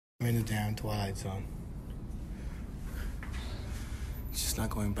I'm in the damn Twilight Zone. It's just not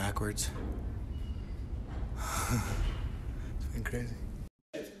going backwards. It's been crazy.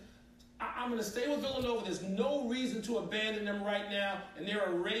 I'm going to stay with Villanova. There's no reason to abandon them right now, and they're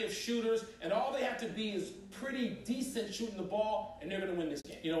an array of shooters, and all they have to be is pretty decent shooting the ball, and they're going to win this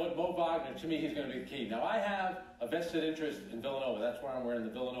game. You know what, Mo Wagner, to me, he's going to be the key. Now, I have a vested interest in Villanova. That's why I'm wearing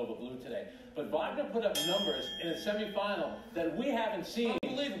the Villanova blue today. But Wagner put up numbers in a semifinal that we haven't seen.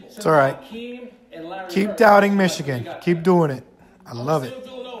 Unbelievable. It's all right. Keep doubting Michigan. Keep doing it. I love it.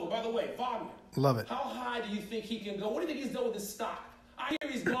 Villanova, by the way, Wagner. Love it. How high do you think he can go? What do you think he's done with his stock? I hear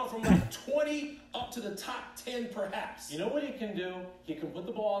he's gone from like 20 up to the top 10 perhaps. You know what he can do? He can put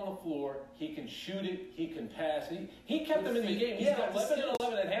the ball on the floor. He can shoot it. He can pass it. He kept them in the game. He's got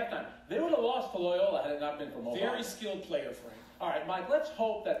 11 at halftime. They would have lost to Loyola had it not been for Mo. Very skilled player, Frank. All right, Mike, let's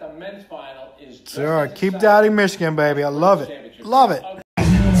hope that the men's final is just all right. Keep doubting Michigan, baby. I love it. Love it.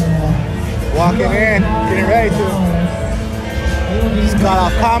 Walking in, getting ready to. Just got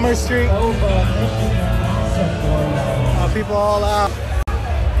off Commerce Street. People all out.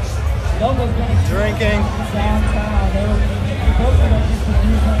 Drinking.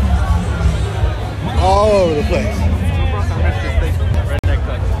 All over the place.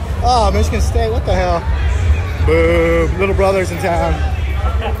 Oh, Michigan State, what the hell? Boo, little brother's in town.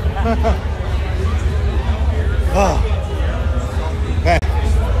 Oh, man.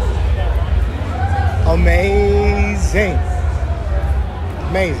 Amazing.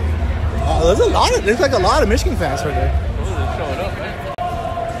 Amazing. There's like a lot of Michigan fans right there. Showing up, man.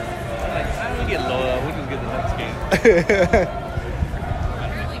 Like, how do we get Loyola? We'll just get the next game.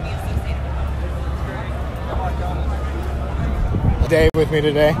 Dave with me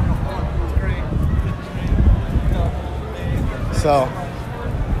today. So,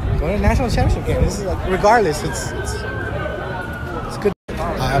 going to the national championship game. This is like, regardless, it's good.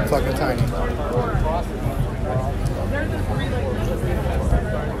 I'm fucking tiny.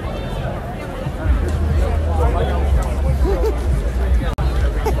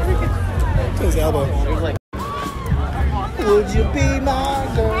 His elbow. Would you be my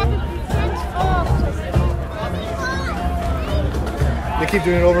girl? They keep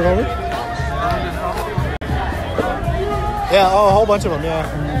doing it over and over? Yeah, oh, a whole bunch of them, yeah.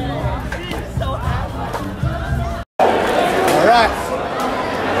 All right.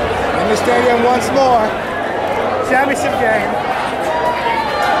 In the stadium once more. Championship game.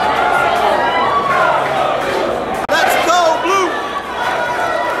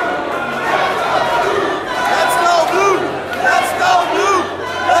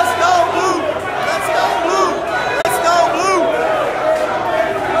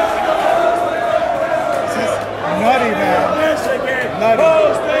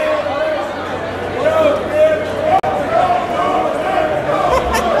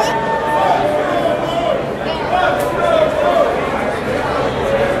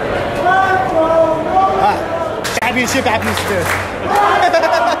 Championship atmosphere.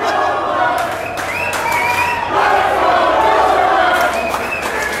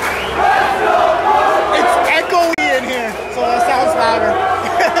 It's echoey in here, so that sounds louder.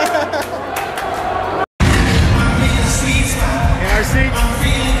 In our seats.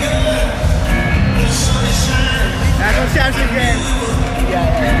 National championship game.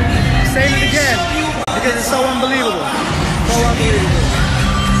 Yeah. Saying it again because it's so unbelievable. So unbelievable.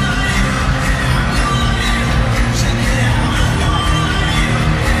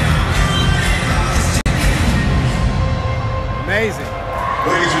 Amazing.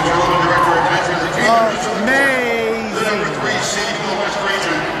 Ladies and gentlemen, Director of Athletics, amazing. The number 3 seed in the West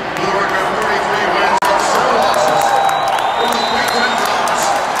Region, with a record of 33 wins and 0 losses. From the Big Ten Dogs,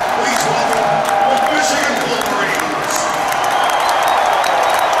 please welcome the Michigan Wolverines.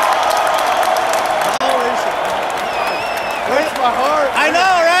 Holy shit. Where's my heart? I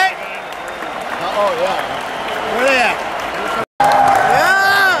know, right? Oh, yeah. Where they at?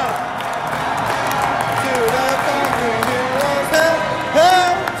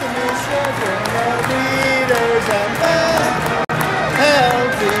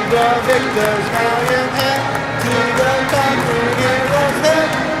 Victors valiant hand to the conquering heroes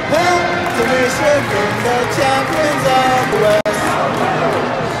hand, hand to Michigan, the champions of the West.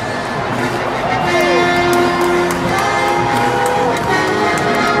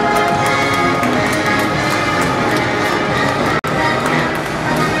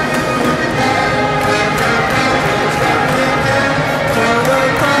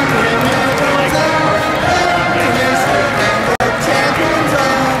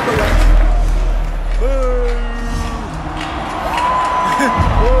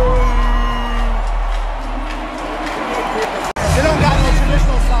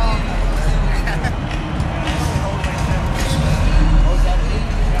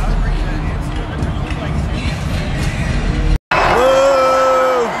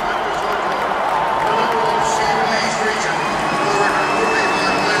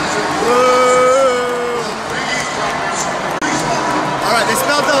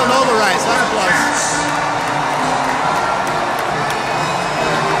 Nice, 100 plus.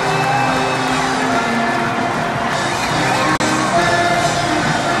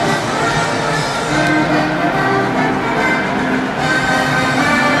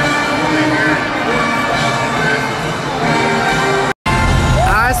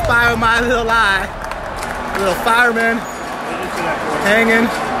 I spy with my little eye. Little fireman hanging.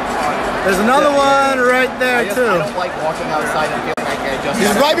 There's another one right there too. I don't like walking outside and feeling like I just.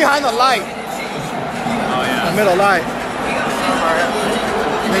 He's right behind the light. Oh yeah. The middle light.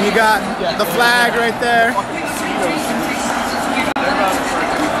 And then you got the flag right there.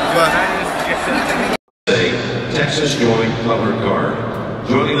 Texas Joint Color Guard.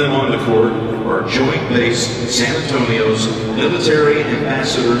 Joining them on the court are Joint Base San Antonio's military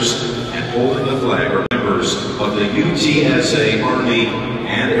ambassadors, and holding the flag are members of the UTSA Army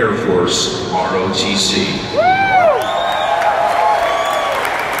and Air Force ROTC.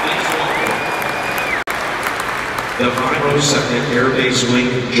 The 502nd Air Base Wing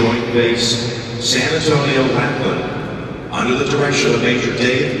Joint Base San Antonio Lackland, under the direction of Major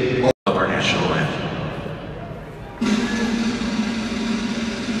Dave of our national anthem.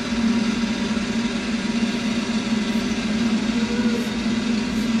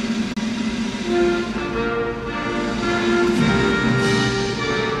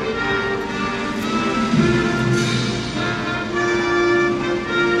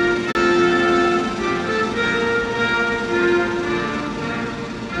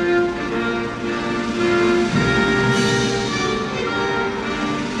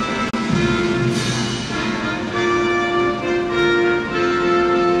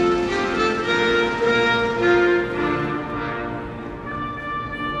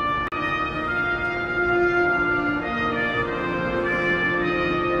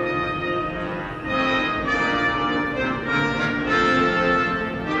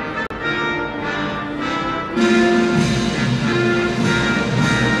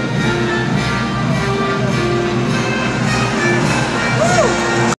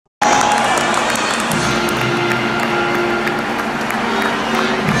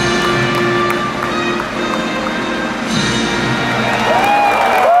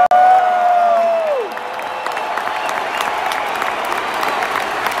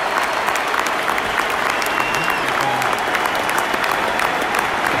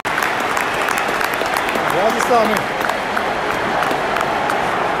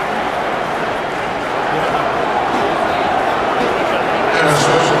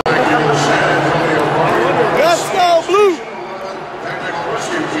 Let's go, Blue! Technical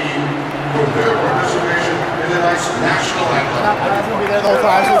rescue team for their participation in tonight's national anthem. I'm gonna be there the whole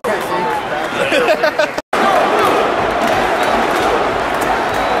time, so you can't see.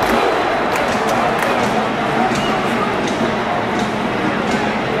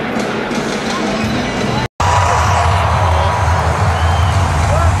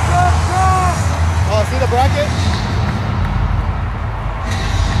 Oh, see the bracket?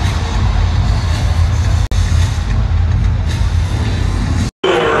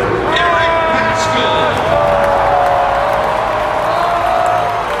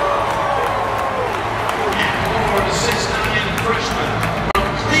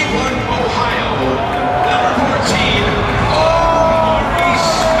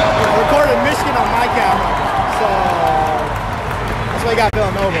 They got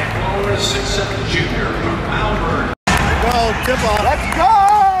Villanova. 6'7" junior from Malvern. Go, tip off. Let's go!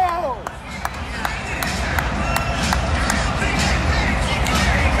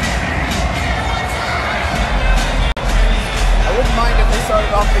 I wouldn't mind if they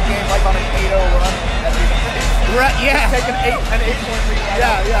started off the game like on an 8-0 run. Right, yeah. Take an 8-point lead.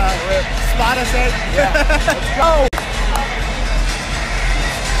 Yeah. Spot us in. Yeah. Let's go!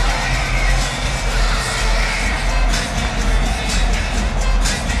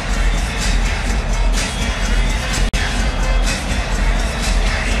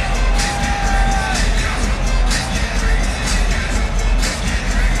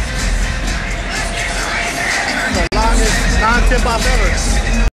 Non-tip off ever.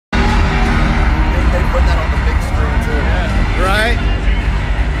 They put that on the big screen too. Right?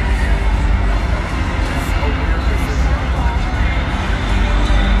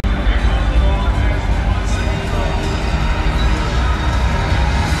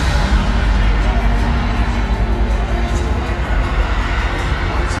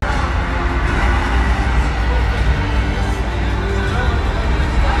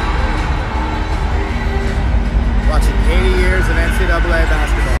 Watching 80 years of NCAA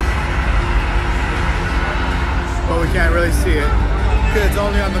basketball. But we can't really see it because it's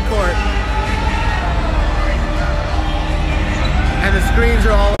only on the court. And the screens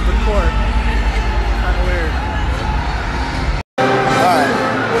are all over the court. Kind of weird. Alright.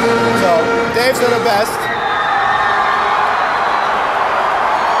 So, Dave's done the best.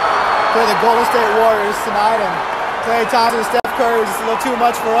 For the Golden State Warriors tonight, and Klay Thompson and Steph Curry was just a little too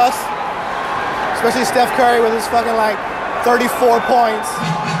much for us. Especially Steph Curry with his fucking 34 points.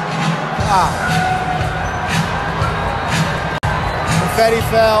 Confetti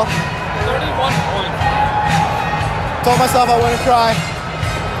fell. 31 points. Told myself I wouldn't cry.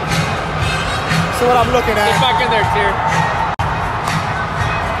 So what I'm looking at. Get back in there, Tier.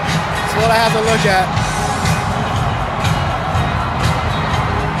 So what I have to look at.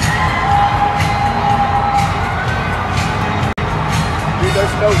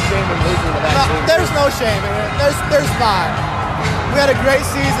 There's no shame in losing to that team. There's no shame in it. There's not. We had a great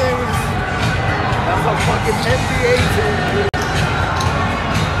season. That's a fucking NBA team.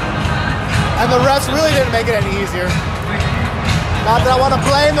 And the refs really didn't make it any easier. Not that I want to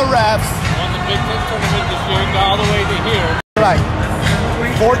blame the refs. Won the Big Ten tournament this year, got all the way to here. Right.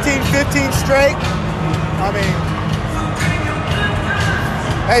 14, 15 straight. I mean,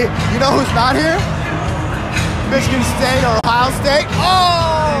 hey, you know who's not here? Michigan State or Ohio State?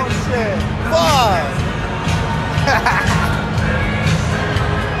 Oh, shit. Fuck.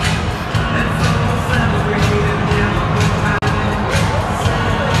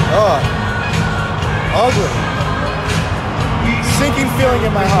 Oh. Ugly. Sinking feeling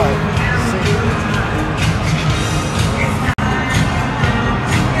in my heart.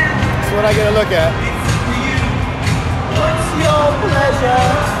 That's what I get to look at. What's your pleasure?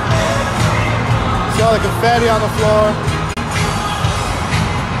 See all the confetti on the floor.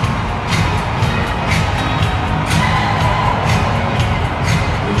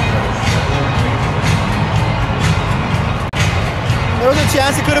 There was a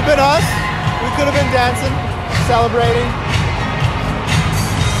chance it could have been us. We could have been dancing, celebrating.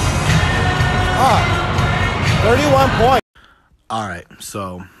 31 points. All right,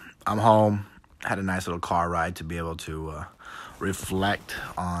 so I'm home. Had a nice little car ride to be able to reflect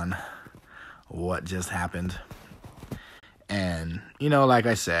on what just happened. And, like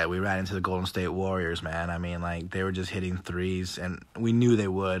I said, we ran into the Golden State Warriors, man. I mean, they were just hitting threes, and we knew they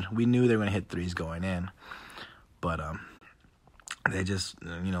would. We knew they were going to hit threes going in. But they just,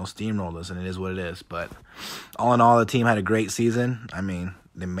 steamrolled us, and it is what it is. But all in all, the team had a great season. I mean,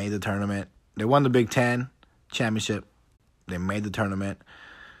 they made the tournament. They won the Big Ten Championship. They made the tournament,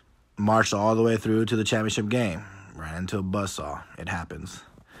 marched all the way through to the championship game, ran into a buzzsaw. It happens.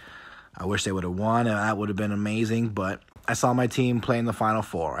 I wish they would have won, and that would have been amazing, but I saw my team play in the Final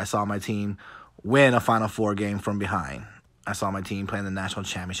Four. I saw my team win a Final Four game from behind. I saw my team play in the national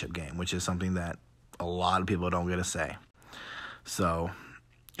championship game, which is something that a lot of people don't get to say. So,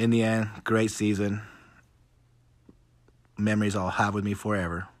 in the end, great season. Memories I'll have with me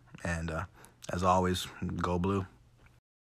forever. And as always, go blue.